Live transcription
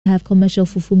have commercial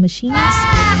fufu machines,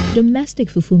 domestic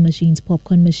fufu machines,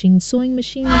 popcorn machines, sewing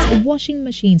machines, washing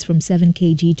machines from 7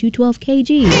 kg to 12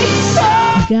 kg,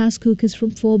 gas cookers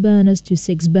from 4 burners to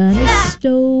 6 burners,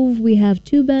 stove, we have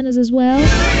 2 burners as well.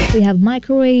 We have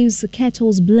microwaves,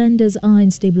 kettles, blenders,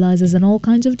 iron stabilizers, and all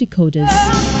kinds of decoders.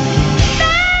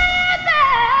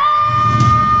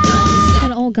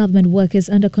 Government workers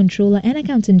under Controller and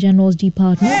Accountant General's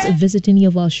departments visit any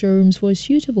of our showrooms for a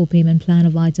suitable payment plan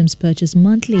of items purchased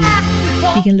monthly.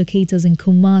 You can locate us in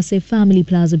Kumasi Family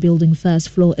Plaza Building, first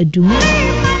floor, Adum,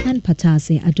 and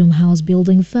Patase Adum House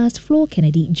Building, first floor,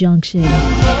 Kennedy Junction.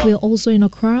 We are also in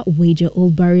Accra, Wager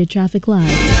Old Barrier Traffic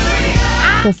Light.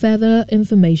 For further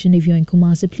information, if you're in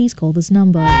Kumasi, please call this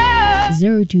number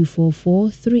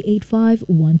 0244 385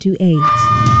 128.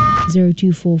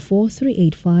 0244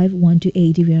 385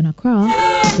 128. If you're in Accra,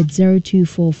 it's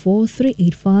 0244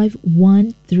 385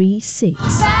 136.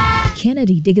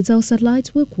 Kennedy Digital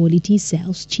Satellites, where quality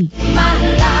sells cheap.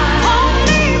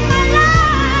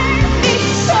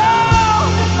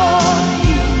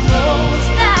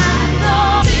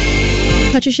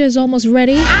 Patricia is almost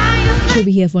ready. She'll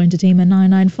be here for Entertainment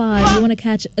 995. You want to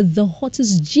catch the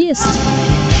hottest gist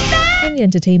in the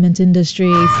entertainment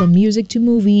industry, from music to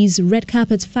movies, red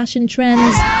carpets, fashion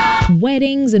trends,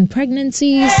 weddings and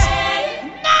pregnancies.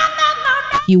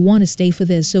 You want to stay for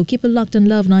this, so keep it locked on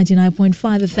Love 99.5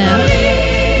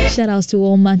 FM. Shout outs to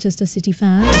all Manchester City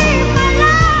fans.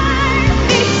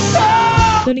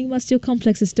 Donima Steel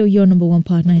Complex is still your number one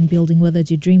partner in building, whether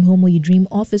it's your dream home or your dream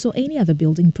office or any other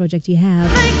building project you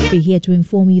have. We're here to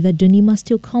inform you that Donima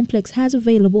Steel Complex has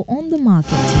available on the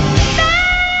market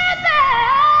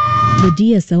the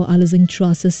DSL Alizing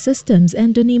Trusses Systems,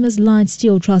 and Donima's line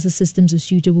steel trusses systems are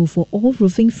suitable for all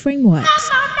roofing frameworks.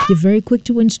 You're very quick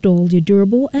to install, you're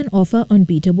durable, and offer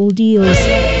unbeatable deals.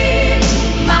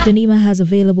 Donima has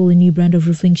available a new brand of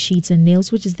roofing sheets and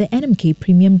nails, which is the NMK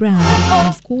Premium brand. And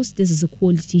of course, this is a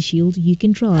quality shield you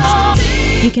can trust.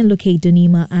 You can locate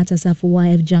Donima at Asafo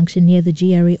YF Junction near the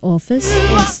GRA office,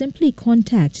 or simply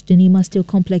contact Donima Steel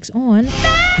Complex on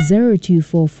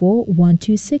 0244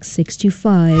 126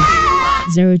 625.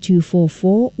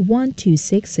 0244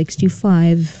 126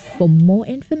 625 for more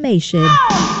information.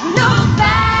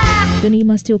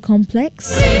 Donima Steel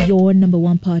Complex, your number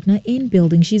one partner in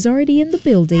building. She's already in the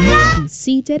building. She's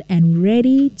seated and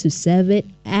ready to serve it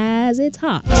as it's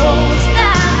hot.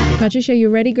 Patricia,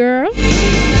 you ready, girl?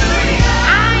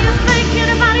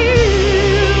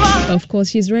 Of course,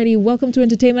 she's ready. Welcome to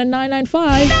Entertainment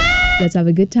 995. Let's have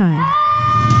a good time.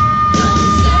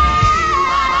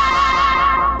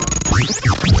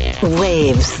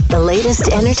 Waves, the latest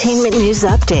entertainment news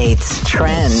updates,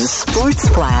 trends, sports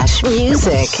flash,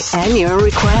 music, and your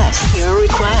requests.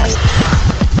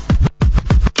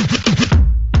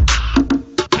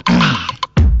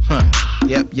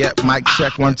 Yep, mic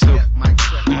check 1 2.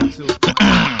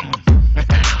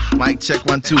 Mic check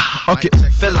 1 2. Okay,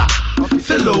 fella.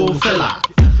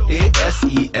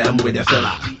 ASEM with a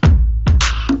fella.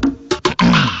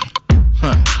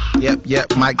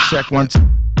 Yep, mic check 1 2.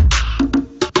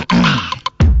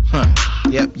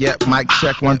 Yep, mic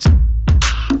check 1 2.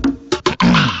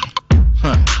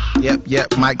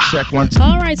 Yep, mic check 1 2.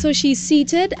 All right, so she's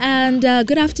seated, and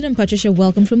good afternoon, Patricia.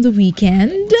 Welcome from the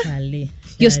weekend.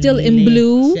 You're still in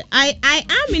blue. I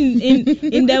am in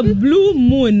the blue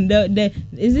moon. The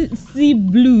is it sea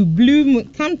blue moon?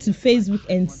 Come to Facebook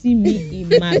and see me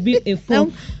in my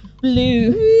beautiful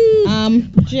blue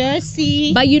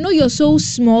jersey. But you know you're so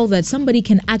small that somebody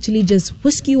can actually just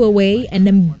whisk you away and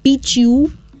then beat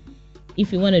you.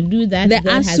 If you want to do that, the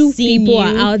ASU people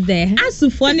are out there.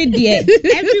 ASU funny there.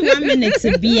 Every 1 minute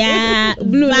to be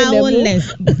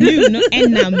violence. Blue, no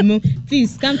enamo.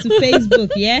 Please come to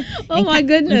Facebook, yeah? Oh my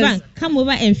goodness. Come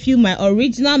over and feel my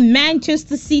original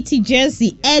Manchester City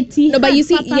jersey. No, but you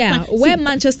see, where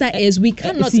Manchester is, we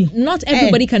cannot, not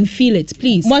everybody can feel it,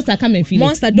 please. Monster, come and feel it.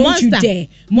 Monster, you dare.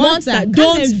 Monster,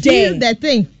 don't dare. Feel the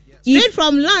thing. Straight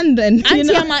from London.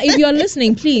 Auntie Amma, if you're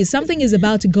listening, please, something is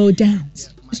about to go down.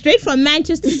 Straight from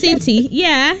Manchester City,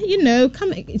 yeah,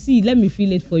 come see, let me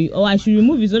feel it for you. Or I should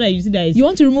remove it so that you see that it's... You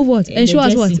want to remove what? And show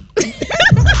us what?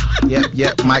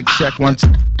 Yep, mic check 1 2.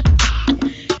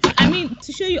 I mean,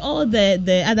 to show you all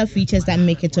the other features that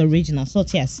make it original. So,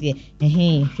 yes, yeah.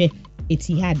 It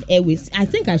had airways. I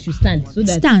think I should stand so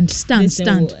that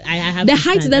stand. I have the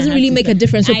height doesn't really make a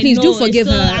difference, so please do forgive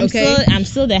her. Okay, I'm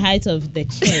still the height of the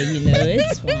chair.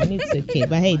 It's fine. It's okay.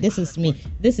 But hey, this is me.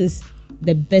 This is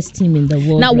the best team in the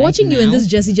world. Now, watching you in now. this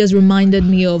jersey just reminded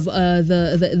me of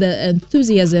the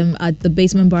enthusiasm at the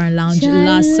Basement Bar and Lounge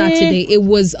last Saturday. It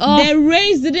was the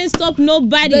race didn't stop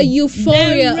nobody. The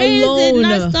euphoria the race alone did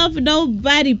not stop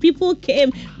nobody. People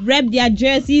came, rep their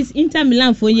jerseys. Inter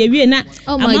Milan for you.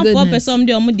 Oh my goodness!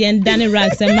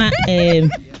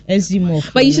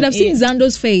 But you should have seen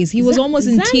Zando's face. He was almost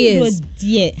in tears.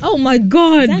 Dear. Oh my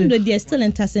God! Zando, dear, still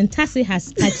in Tassi. Tassi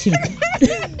has touched him.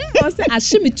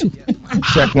 Ashimitu.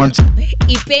 Check one.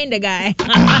 He pained the guy.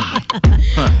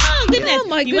 Oh goodness! Oh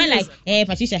my you were like,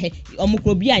 Patricia,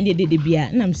 Omukrobia and the beer.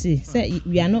 And I'm saying,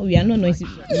 we are not noisy.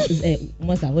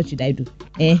 Monster, what should I do?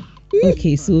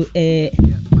 Okay, so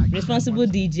responsible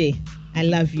DJ. I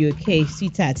love you, okay,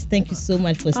 sweetheart. Thank you so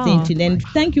much for staying tuned, and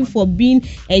thank you for being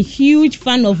a huge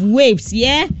fan of Waves,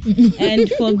 yeah, and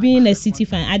for being a City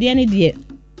fan. At the end of the day,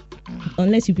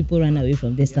 unless you people run away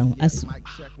from this town, it's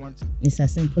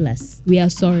as simple as We are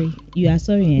sorry. you are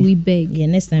sorry. We beg. Yeah,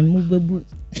 next time move.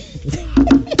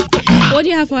 What do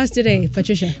you have for us today,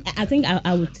 Patricia? I think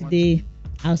I would today.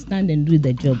 I'll stand and do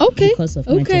the job because of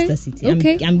Okay. Manchester City.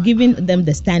 Okay. I'm giving them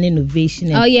the standing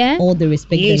ovation and all the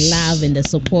respect, Ish. the love, and the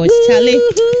support. Charlie,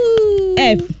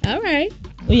 All right.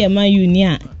 oh yeah,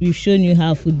 man, we've shown you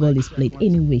how football is played.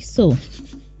 Anyway, so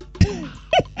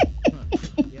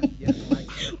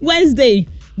Wednesday,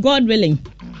 God willing,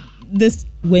 this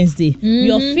Wednesday,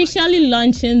 we're officially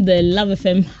launching the Love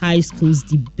FM High Schools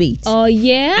debate. Oh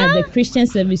yeah. At the Christian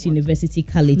Service University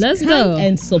College. Let's Come go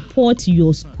and support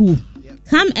your school.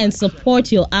 Come and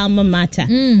support your alma mater.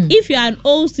 If you are an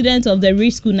old student of the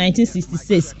Rich School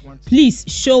 1966, please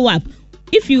show up.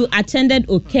 If you attended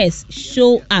Okes,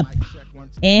 show up.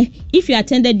 If you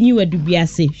attended New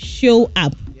Edubiase, show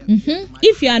up.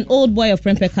 If you are an old boy of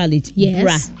Prempeh College, Yes.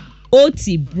 bra.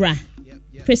 Oti bra.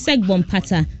 Presec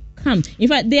Bompata, come. In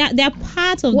fact, they are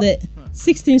part of the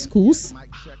 16 schools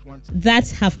that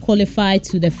have qualified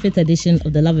to the 5th edition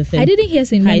of the Love FM. I didn't hear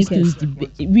St. High Monica's. Schools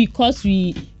debate because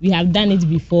we have done it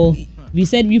before. We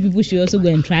said you people should also go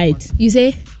and try it. You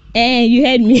say? You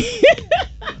heard me.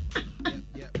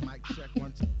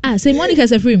 St.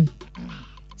 Monica's a film.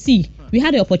 See, we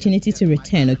had the opportunity to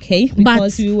return, okay?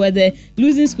 Because we were the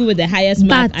losing school with the highest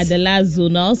mark at the last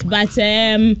zonals. But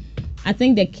I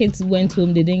think the kids went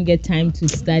home. They didn't get time to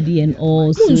study and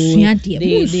all. So they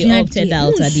opted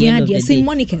out at the end of the day. St.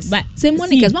 Monica's. But St.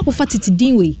 Monica's.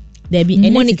 There be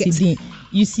anything.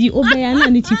 You see,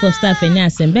 Obayana, the chief of staff,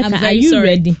 and Becca, are you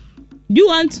ready? Do you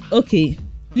want? Okay,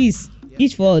 please.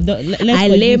 Each for let's I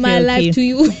lay my life to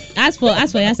you. As for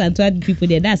yes and 12 people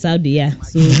there, that's how they are.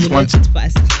 So we want it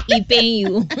fast. He paying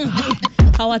you.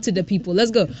 Power to the people.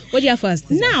 Let's go. What do you have first?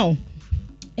 Now,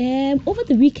 over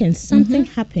the weekend something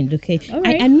happened. Okay,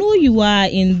 right. I know you are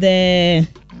in the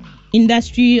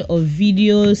industry of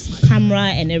videos, camera,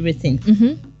 and everything.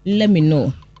 Let me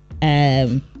know.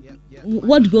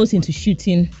 What goes into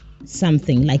shooting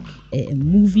something like a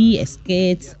movie, a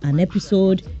skit, an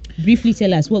episode? Briefly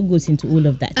tell us what goes into all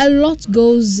of that. A lot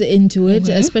goes into it,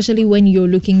 especially when you're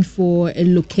looking for a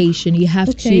location. You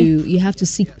have to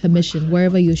seek permission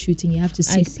wherever you're shooting. You have to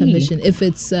seek permission. If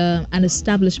it's an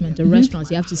establishment, a restaurant,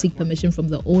 you have to seek permission from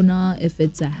the owner. If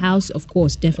it's a house, of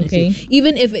course, definitely.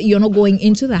 Even if you're not going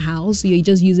into the house, you're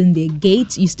just using their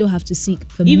gate, you still have to seek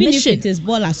permission. Even if it is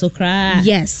Bola Sokra.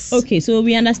 Yes. Okay, so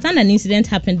we understand an incident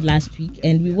happened last week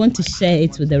and we want to share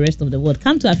it with the rest of the world.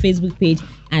 Come to our Facebook page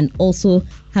and also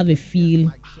have a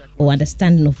feel or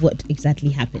understanding of what exactly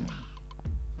happened.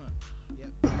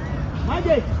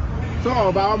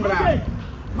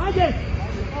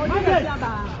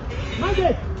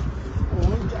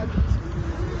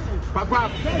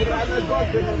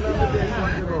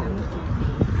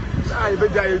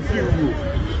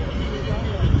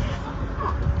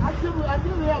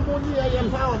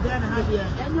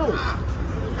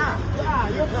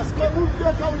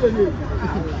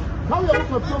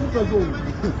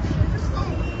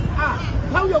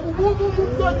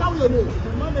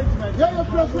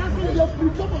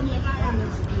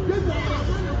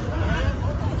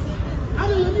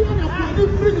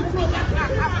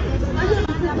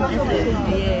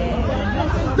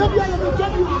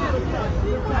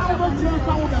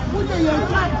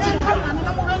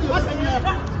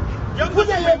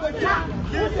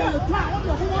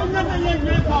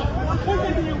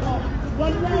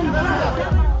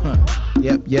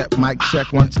 Yep, mic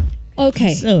check once.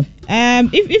 Okay. So,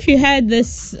 if you had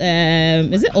this,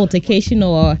 is it altercation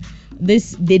or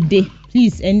this day?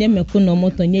 Please, and then meko no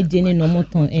moton, ye Jenny no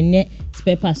moton, and ye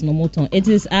spare parts no moton. It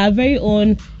is our very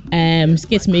own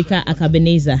skate maker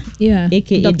Akabeneza,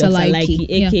 aka Dr. Laiki,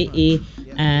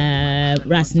 aka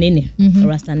Ras Nene,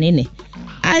 Rasta Nene.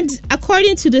 And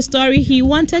according to the story, he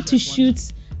wanted to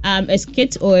shoot a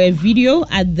skit or a video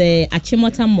at the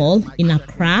Achimota Mall in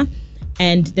Accra.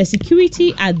 And the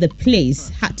security at the place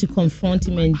had to confront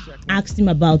him and asked him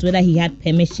about whether he had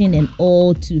permission and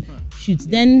all to shoot.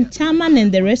 Then Chairman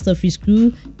and the rest of his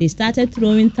crew, they started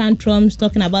throwing tantrums,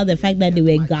 talking about the fact that they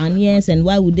were Ghanaians and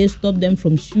why would they stop them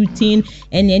from shooting.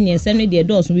 And then suddenly their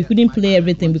doors. We couldn't play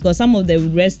everything because some of the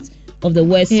rest of the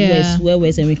words were swear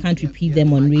words and we can't repeat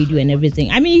them on radio and everything.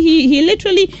 I mean, he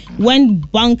literally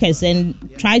went bonkers and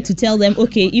tried to tell them,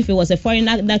 okay, if it was a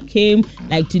foreigner that came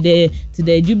like to the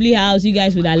Jubilee House, you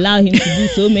guys would allow him to do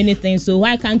so many things. So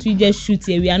why can't we just shoot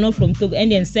here? We are not from Togo.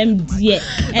 And then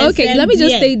okay, let me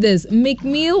just say this.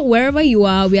 McNeil, wherever you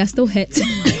are, we are still hurt.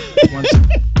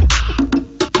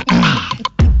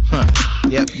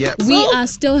 We are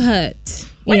still hurt.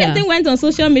 When the thing went on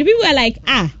social media, people were like,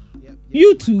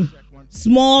 you two,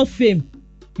 small fame.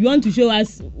 You want to show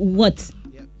us what?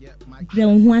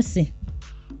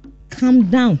 Calm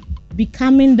down. Be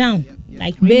calming down.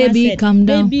 Like baby, said, calm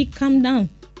down. Baby, calm down.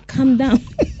 Calm down.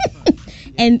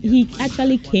 And he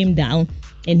actually came down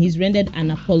and he's rendered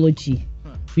an apology.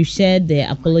 We shared the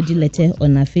apology letter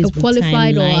on our Facebook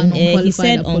qualified timeline. Or unqualified he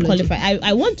said apology. Unqualified.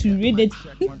 I want to read it.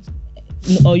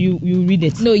 Or you read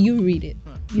it. No, you read it.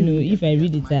 If I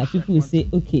read it, people will say,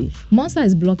 okay. Monster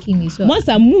is blocking me. So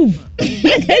Monster, move.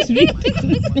 Let's read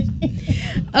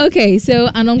it. Okay, so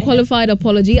an unqualified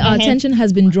apology. Our attention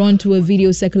has been drawn to a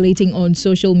video circulating on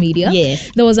social media.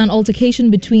 Yes. There was an altercation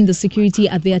between the security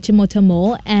at the Achimota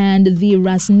Mall and the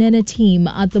Rasnene team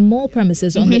at the mall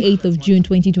premises on the 8th of June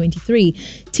 2023.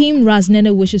 Team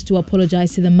Rasnene wishes to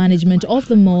apologize to the management of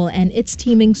the mall and its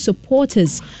teaming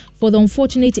supporters for the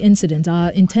unfortunate incident.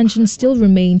 Our intentions still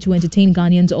remain to entertain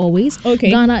Ghanaians always. Okay.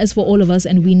 Ghana is for all of us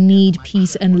and we need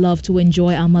peace and love to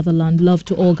enjoy our motherland. Love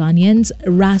to all Ghanaians.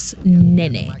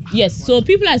 Rasnene. Yes, so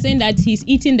people are saying that he's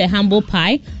eating the humble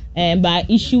pie by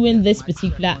issuing this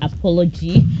particular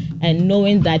apology and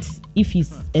knowing that if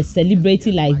he's a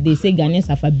celebrity, like they say Ghanaians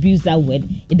have abused that word,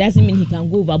 it doesn't mean he can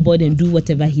go overboard and do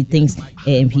whatever he thinks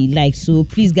he likes. So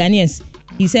please, Ghanaians,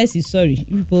 he says he's sorry.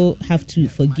 People have to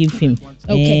forgive him.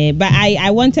 Okay. But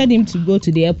I wanted him to go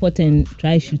to the airport and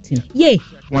try shooting. Yay.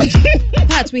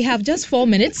 Pat, we have just 4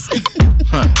 minutes.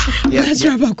 Let's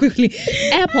wrap up quickly.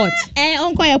 Airport.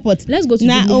 Uncle Airport. Let's go to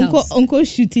Jubilee House. Uncle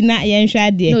shooting na there.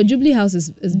 No, Jubilee House is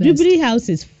best. Jubilee House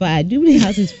is far. Jubilee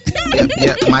House is far.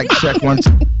 Mic check once.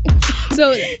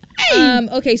 So,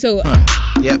 okay, so.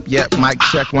 Mic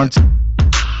check once.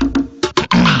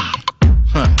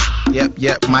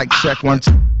 Mic check once.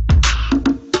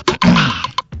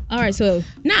 All right, so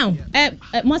now,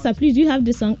 Master, please, do you have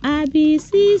the song? I be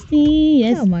 16,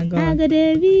 yes. Oh my God. I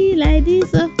gotta be like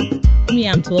this. Me,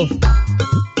 I'm 12.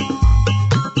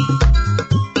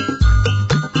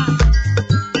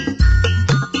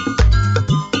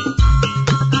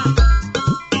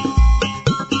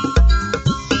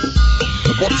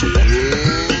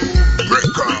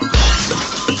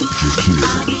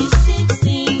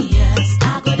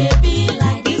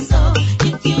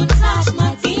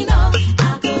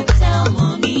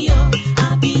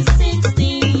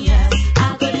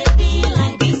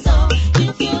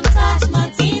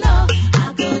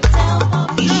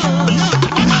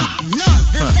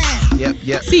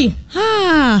 See,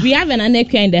 we have an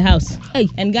Anekia in the house. Hey.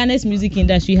 And Ghana's music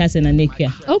industry has an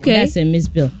Anekia. Okay. That's a Miss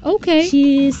Bill. Okay.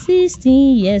 She's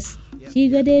 16, yes. She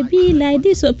gotta be like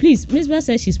this. So please, Miss Bill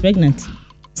says she's pregnant.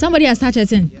 Somebody has touched her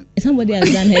tin. Somebody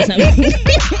has done her something.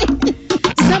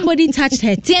 Somebody touched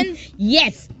her tin.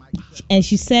 Yes. And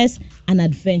she says an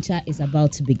adventure is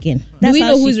about to begin. Do we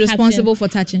know who's responsible for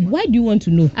touching? Why do you want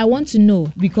to know? I want to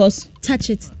know. Because touch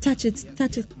it.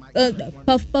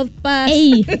 Puff, puff, pass.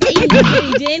 Hey,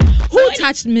 Jane. Who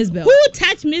touched Miss Bell? Who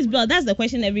touched Miss Bell? That's the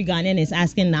question every Ghanaian is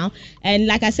asking now. And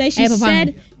like I said, she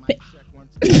said.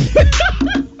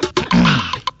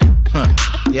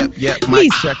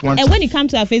 Mic check once. And when you come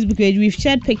to our Facebook page, we've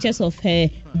shared pictures of her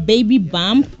baby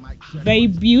bump, very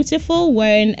beautiful,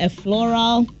 wearing a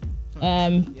floral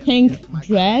pink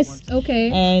dress.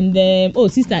 Okay. And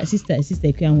sister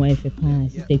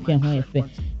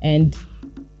and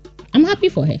I'm happy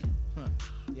for her.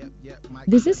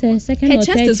 This is her second her or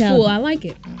chest third is child. full. I like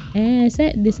it. They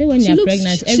say when you're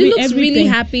pregnant, she looks really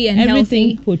happy and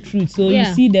everything healthy. protrudes. So you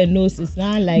see the nose. It's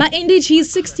not like. But indeed, she's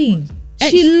 16.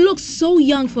 She looks so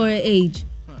young for her age.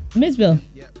 Miss Bell,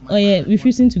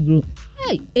 refusing to grow.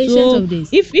 Hey, ancient of days.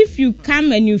 If you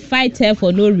come and you fight her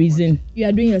for no reason, You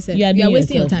are doing yourself. you are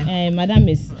wasting your time. Madam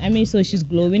so she's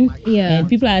glowing. Yeah. And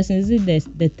people are asking, is it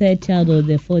the third child or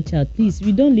the fourth child? Please,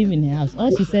 we don't live in her house.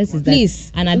 All she says is that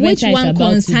Please, an which adventure is one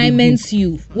about consigns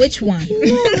you? Which one?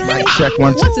 Mic check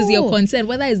 1 2. What is your concern?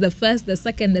 Whether it's the first, the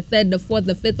second, the third, the fourth,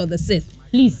 the fifth, or the sixth?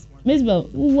 Please, Miss Bell,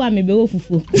 who are me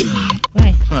fufu?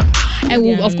 Why?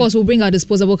 And of course, we'll bring our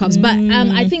disposable cups. But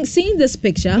I think seeing this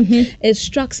picture, it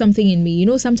struck something in me. You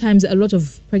know, sometimes a lot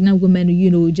of pregnant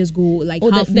women, just go like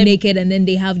half naked, and then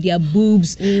they have their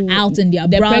boobs out and their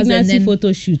bras, pregnancy and then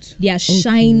photo shoot. their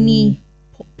shiny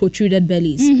protruded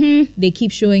bellies. They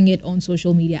keep showing it on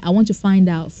social media. I want to find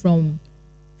out from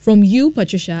you,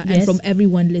 Patricia, and from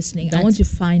everyone listening. I want to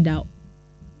find out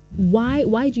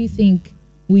why do you think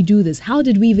we do this? How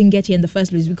did we even get here in the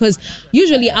first place? Because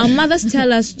usually our mothers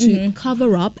tell us to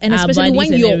cover up, and Our especially when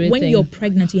bodies and you're everything.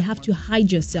 pregnant, you have to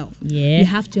hide yourself. Yeah. You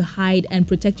have to hide and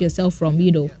protect yourself from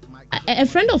A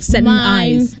friend of certain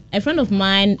mine, eyes. A friend of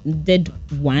mine did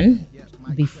one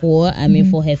before.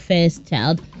 For her first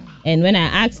child, and when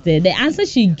I asked her, the answer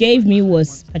she gave me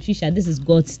was, Patricia, this is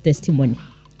God's testimony.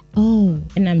 Oh,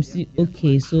 And I'm saying,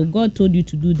 okay, so God told you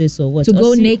to do this or what? To go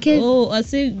Or say- naked? Oh, I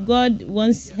say God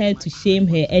wants her to shame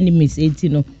her enemies.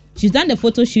 She's done the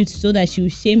photo shoot so that she will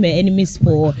shame her enemies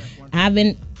for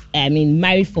having,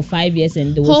 married for 5 years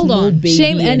and there was hold no on. baby.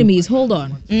 Shame and- enemies. Hold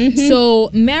on. So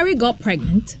Mary got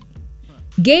pregnant,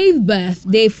 gave birth.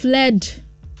 They fled.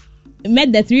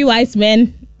 Met the 3 wise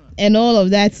men and all of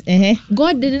that.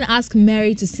 God didn't ask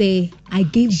Mary to say, I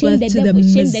gave Shame birth the to the devil,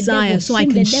 shame the Messiah devil, so I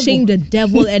shame can the devil." shame the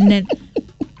devil and then.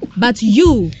 But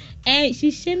you, And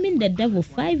she's shaming the devil.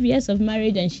 5 years of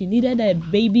marriage and she needed a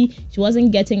baby. She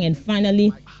wasn't getting, and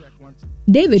finally,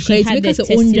 David, She had the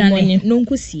testimony.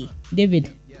 David,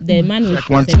 the man with Check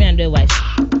 1 2. 700 wives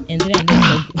and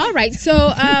 300. All right,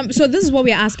 so this is what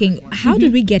we're asking. How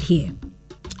did we get here?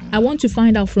 I want to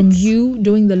find out from you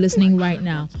doing the listening right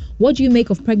now. What do you make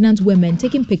of pregnant women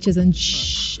taking pictures and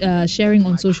sharing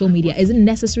on social media? Is it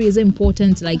necessary? Is it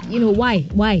important? Like, why?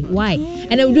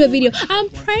 And then we do a video. I'm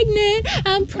pregnant.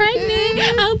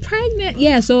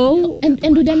 Yeah, so. And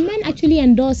do the men actually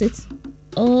endorse it?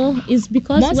 Or is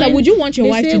because Monster, when would you want your they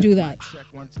wife say to do that?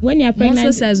 when you're pregnant?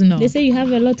 Monster says no. They say you have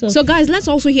a lot of So, guys, let's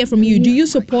also hear from you. Do you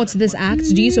support this act?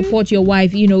 Do you support your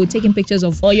wife, taking pictures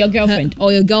of or your girlfriend.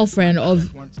 or your girlfriend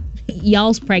of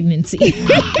y'all's pregnancy?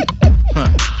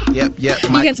 Yep, You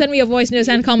Mic can send me your voice notes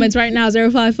and comments right now.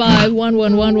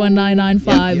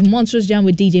 055-111-1995. Monsters Jam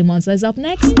with DJ Monster is up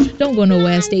next. Don't go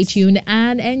nowhere. Stay tuned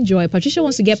and enjoy. Patricia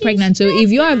wants to get pregnant, so if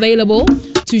you're available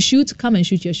to shoot, come and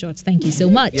shoot your shots. Thank you so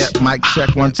much. Yep, mic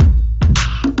check 1 2.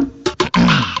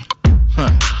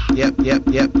 Yep.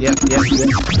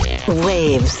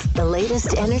 Waves, the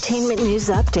latest entertainment news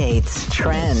updates,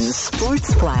 trends,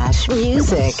 sports flash,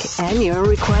 music, and your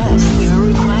request.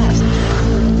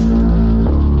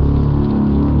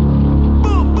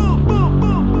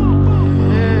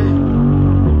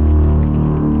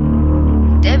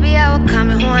 Baby, I will come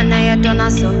home and I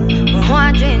don't so.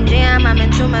 One dream, I'm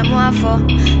into my more for.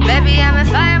 Baby, I'm a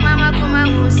fire, mama, kuma,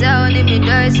 who sell the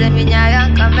midday, send me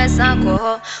a come as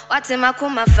uncle. What's in my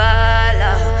kuma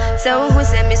fala? So who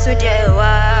send me so dear?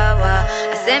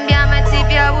 I send me a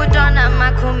tibia, would on a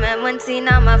macuma,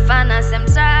 Montina, my fana, some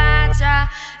sacha.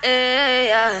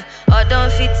 Or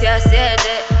don't fit your said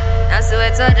it. And so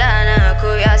it's all done,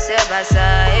 Korea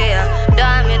Sebasa.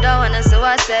 Damn, you don't wanna so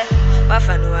I say.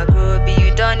 Wafanu I grow, but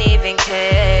you don't even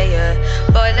care.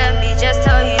 Boy, let me just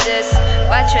tell you this.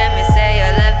 Watch me say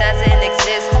your love doesn't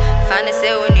exist. Funny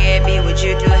say when you be, would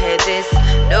you do her this?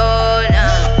 No.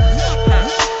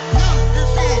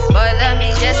 Boy, let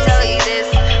me just tell you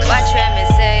this. Watch me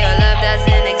say your love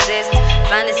doesn't exist.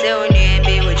 Funny say when you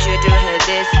be, would you do her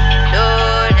this? No.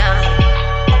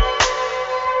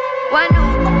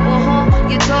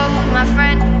 You told my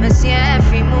friend, Monsieur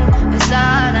every move,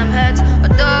 inside I'm hurt.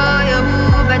 Although you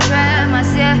will betray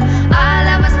myself, our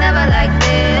love was never like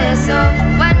this. So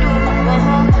when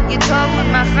you told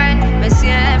my friend,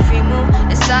 Monsieur every move,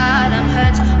 inside I'm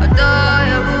hurt. Although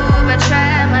you will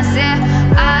betray myself,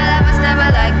 our love was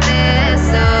never like this.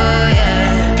 So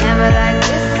yeah, never like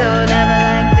this, so never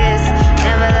like this,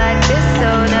 never like this, so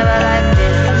never like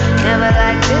this, never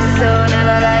like this, so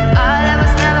never like our love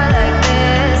was never like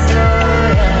this. So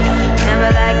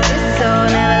never like this, so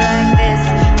never like this,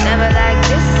 never like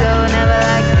this, so never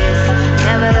like this,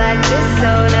 never like this, so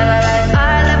never like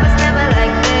our love was never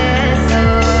like this. So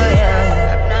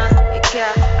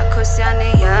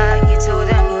you told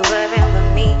them you weren't with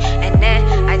me, and then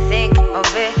I think of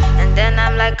it, and then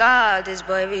I'm like, God, this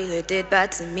boy really did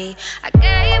bad to me. I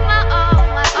gave my all,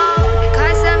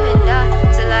 because I'm in love.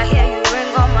 Till I hear you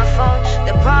ring on my phone.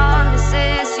 The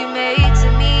promises you made to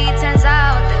me, turns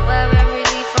out they weren't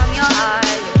really from your heart.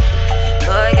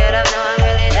 Boy, get up, now I'm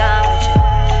really down with you.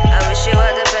 I wish you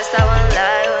were the best, I won't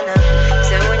lie, oh no.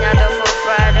 Say when you're the full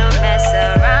fry, don't mess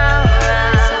around.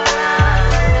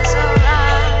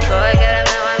 Boy, get up,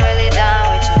 now I'm really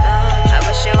down with you. I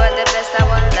wish you were the best, I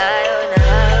won't lie, oh no.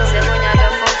 Say when you're the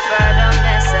full fry, don't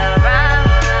mess around.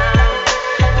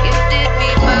 You did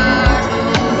me bad,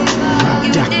 oh.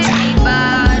 You did me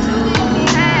bad, oh.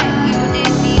 Hey, you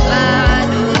did me bad,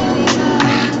 oh.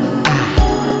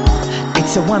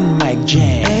 It's a one mic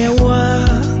jam.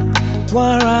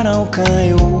 Warana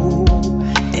kayo.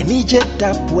 Emi jeta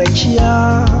pwechia.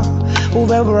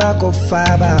 Ubebra ko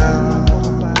faba.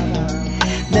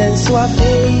 Then so I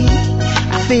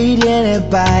fade in a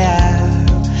baya.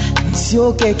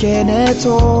 Nsio keke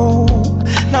neto.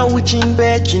 Na wichin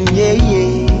bechin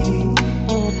ye.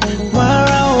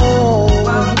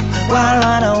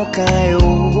 Warana kayo.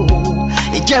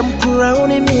 Ijempura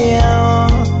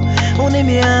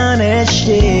unimia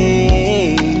neshe.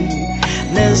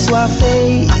 Then so I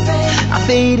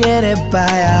fade in a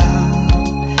baya.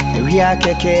 Ria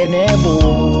keke nebo.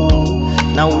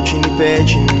 Na wichin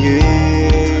bechin ye.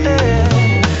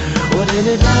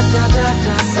 Odele da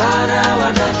Sara wa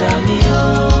da niyo.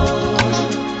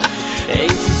 Hey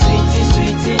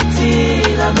sweetie,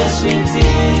 la me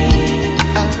sweetie.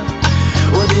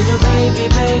 Odele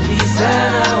baby,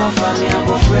 Sara wa fami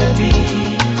abo Freddy.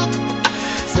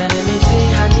 Send me tea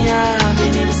hania,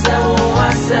 minim sawo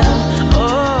wasa.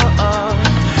 Oh.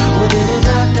 Odele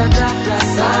da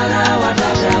Sara wa da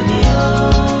niyo.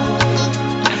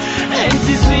 Hey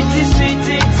sweetie,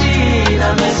 la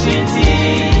me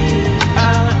sweetie.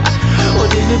 Oh,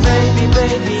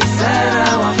 baby,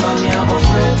 Sarah, wa family, I'm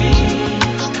Freddy.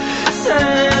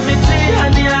 Say me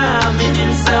Hania, me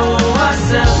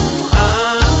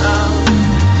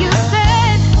You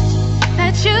said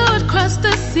that you'd cross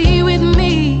the sea with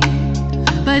me,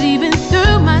 but even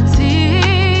through my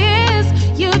tears,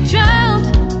 you drowned.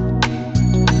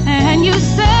 And you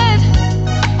said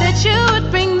that you would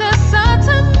bring the sun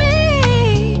to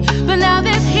me, but now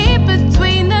there's heat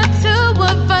between the two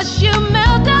of us. You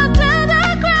melt down to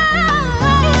the ground.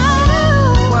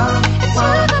 It's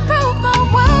you that broke my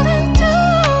world in two.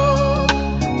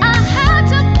 I had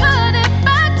to put it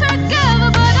back together,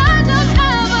 but I don't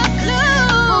have a clue.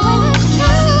 When it's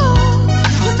true,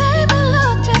 you made me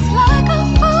look just like a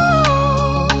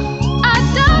fool. I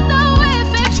don't know if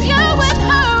it's you and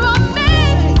her or me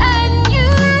and you.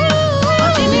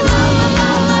 Give me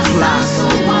mama, so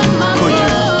one mama.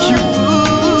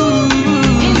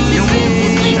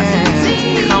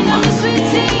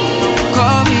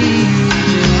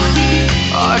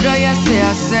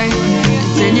 I say,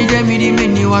 send you the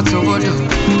mini what to go do.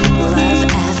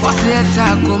 What's that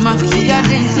Takuma? You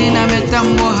didn't see a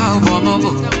metamor how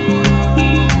bonobo.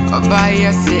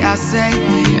 I say, and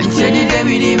send you the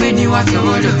mini what to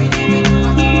go do.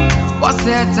 What's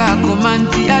that Takuma?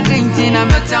 You didn't see a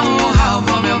metamor how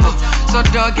bonobo. So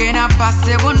dog in a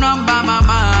passive number,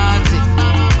 mamma.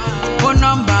 One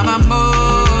number, mamma.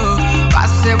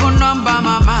 Passive number,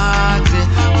 mamma.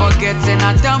 Forgetting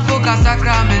a damn focus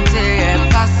sacramente.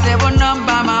 Passe one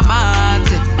number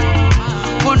mamate.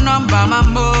 One number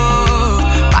mambo.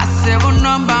 Passe one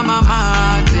number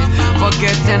mamate.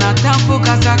 Forgetting a damn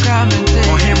focus sacramente.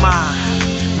 Mohima,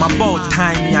 my bow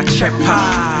time ya chepa.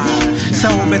 So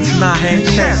better na head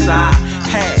chesa.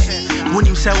 Hey, when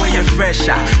you say when you're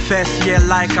fresher, first year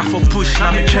like I for push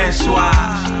na me transfer.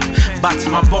 But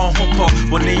my bone hopper,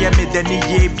 when they me the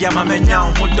ye biama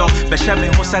menya hodo,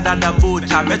 Beshame Hosada da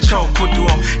boot, I bet you could do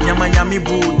Yamayami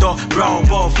Budo, brown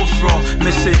ball for fro,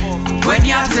 Missy. When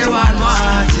you say one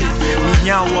watch,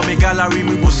 Nya woman gallery,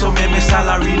 me was so many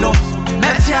salary no.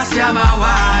 Metia Yama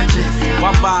watch,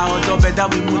 Wamba or Dobeda,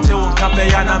 we put on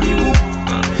Capayana Mimu.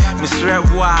 Mr.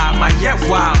 Wa, my yet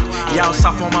wow, Yao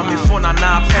Sapoma, me phone and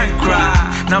now pen cry.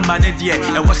 Number Nidia,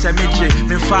 and what's a midget,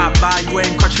 me far by you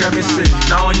ain't country missing.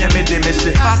 Now on your midday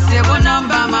missing. Passe one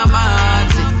number, mamma.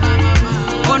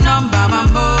 One number,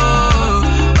 mamma.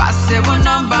 Passe one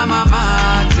number,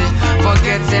 mamma.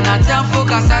 Forgetting a damn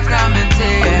focus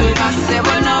sacramente. Passe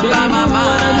one number,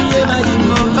 mamma.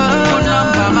 One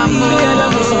number, mamma.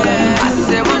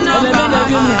 Passe one number, mamma.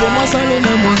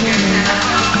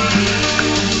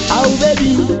 Oh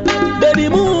baby,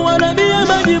 move wanna be a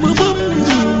baby, boom,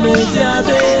 let's have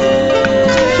it.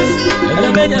 And I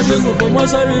made a single for more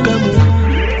sorry,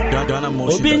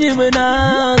 Opinion when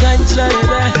I got try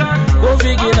go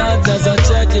figure out as a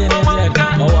check in it.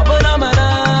 Oh,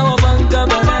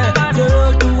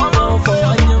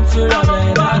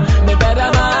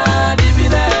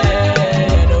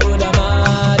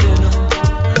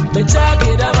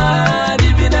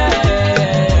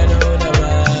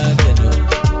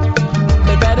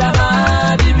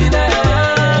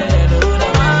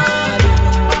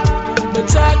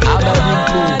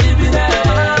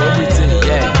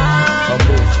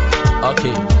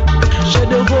 Okay.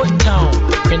 Shadow go town.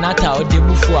 Penata or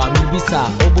Demufu, Mibisa,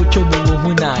 Obochomo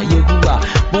Muna,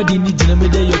 Yehua, body needs no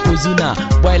mede Yokozuna,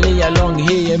 while lay along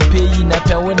here and pay in a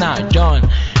Pewana, John.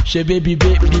 She baby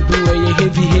boo, a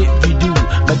heavy do.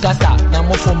 Makasa,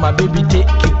 Namo for my baby take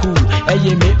Kiku,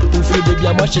 Ayeme, who feel the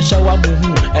Yamasha Shawa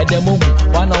Mumu, at the moment,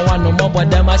 101 no more, but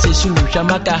Damasa shoe,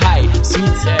 Shamaka high,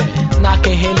 sweet, snack a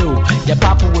hello. Your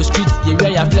papa was street, you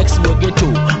wear your flexible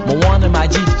ghetto. Moana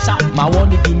Maji, my one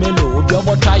do mellow,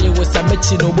 double try was a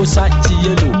machine over Santi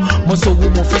yellow. Most of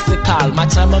women physical, my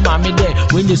time, mammy there,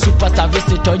 when the superstar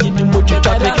visitor, you know what you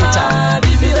try to get out.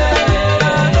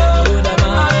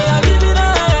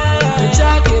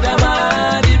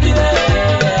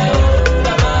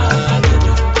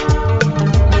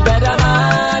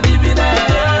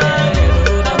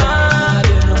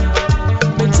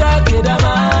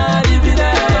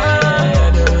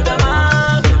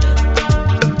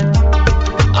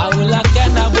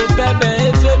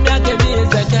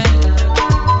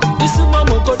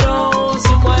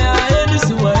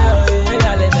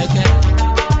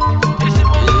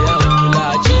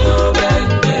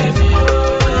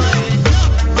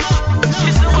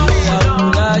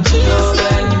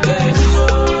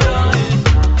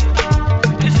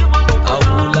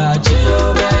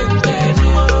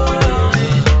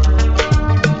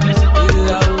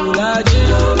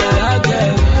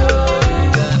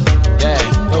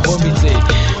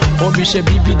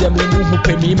 Bibi them who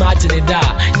pay me imagine da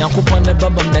Yankupon the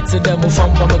babam that's them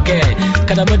from again.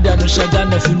 Canada no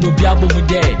shagana for no biabo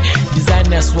day.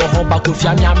 Designers were home back with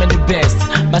Yam the best.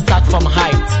 But start from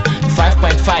height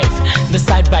 5.5, the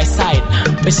side by side,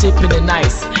 me shaping the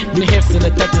nice. Me hips in the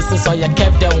 30s, so you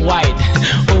kept them wide.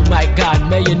 Oh my God,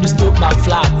 may you stop my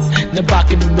flats. The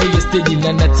back in the way you steady,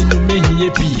 and that's in the main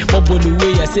yippee. Bubble the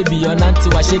way I say be your auntie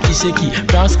was shaky.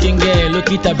 Brown skin girl,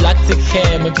 look at the black thick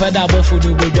hair. Me father both for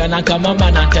the baby and I mama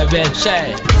and intervene.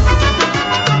 Share.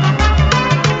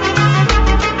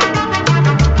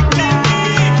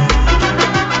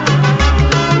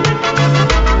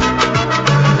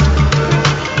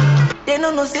 They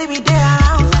don't know say we there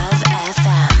around. Love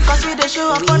FM. Cause we the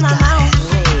show up on our mouth.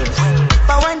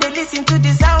 But when they listen to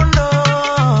the sound,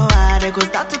 oh, they go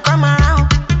start to come around.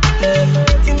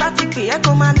 Timbatically, I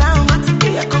come down.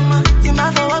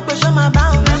 Timba for work, but show my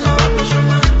bound.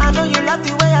 I know you love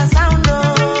the way I sound,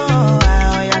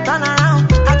 oh, you turn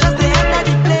around. I just they enter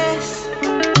the place,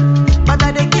 but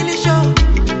I they kill the show.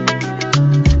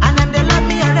 And then they love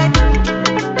me already.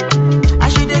 I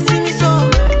should they see me so.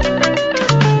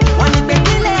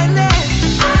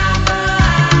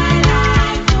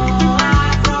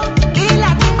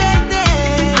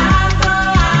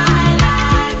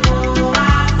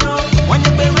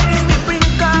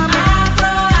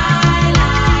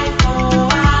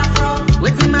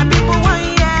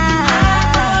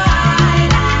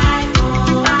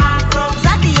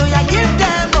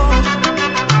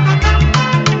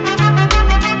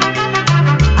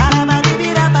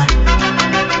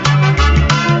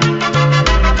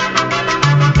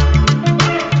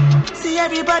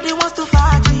 Everybody wants to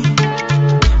party.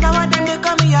 Now what them they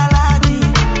call me Aladdin.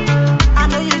 I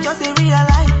know you just ain't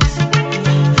realize.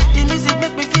 The music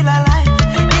make me feel alive.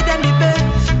 Give them the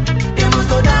bass, they must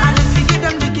go down. Let me give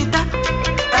them the guitar,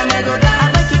 and I go down.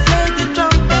 I like to play the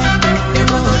trumpet, they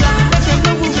must go down. Let them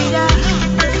know who we are,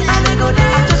 and I go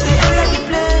down. I just say I like the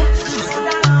place,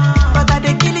 but I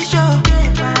they kill the show,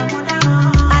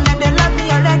 and then they love me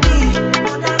already.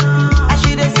 I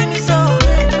should they see me so.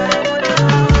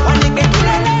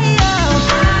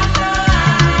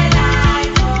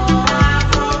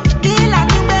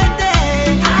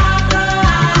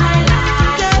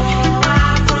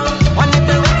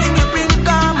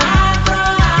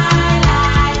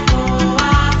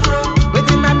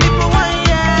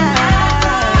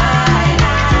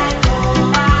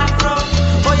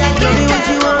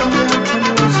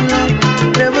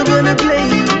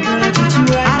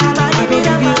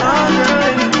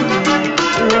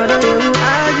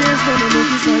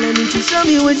 Show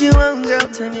me what you want, girl.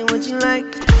 Tell me what you like.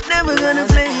 Never gonna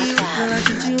play you, girl. I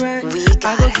treat you right.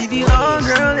 I gon' give you all,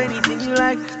 girl. Anything you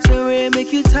like. So we'll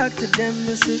make you talk to them.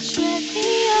 This is Treat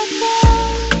me up,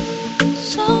 girl.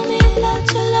 Show me that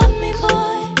you love me,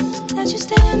 boy. That you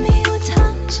stay with me when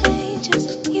time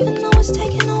changes. Even though it's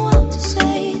taking a while to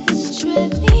say this.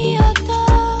 Treat me up,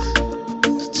 girl.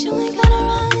 But you ain't gotta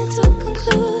run into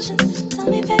conclusions. Tell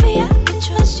me, baby, I can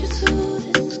trust you through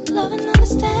this. Love and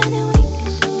understanding, we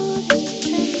can do this.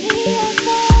 Treat me up,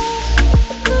 girl.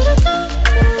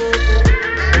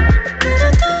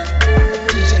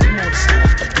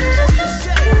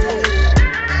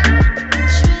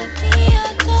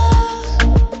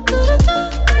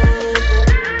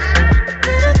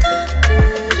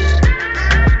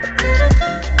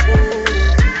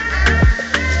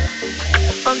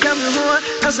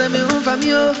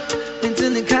 Into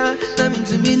the car, I'm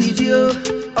into mini Gio.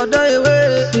 Although you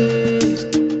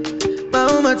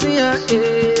Matia,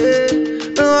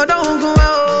 oh, don't go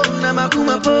out,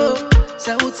 Namakuma Po.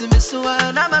 Say, what's in me so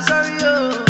I'm sorry, oh.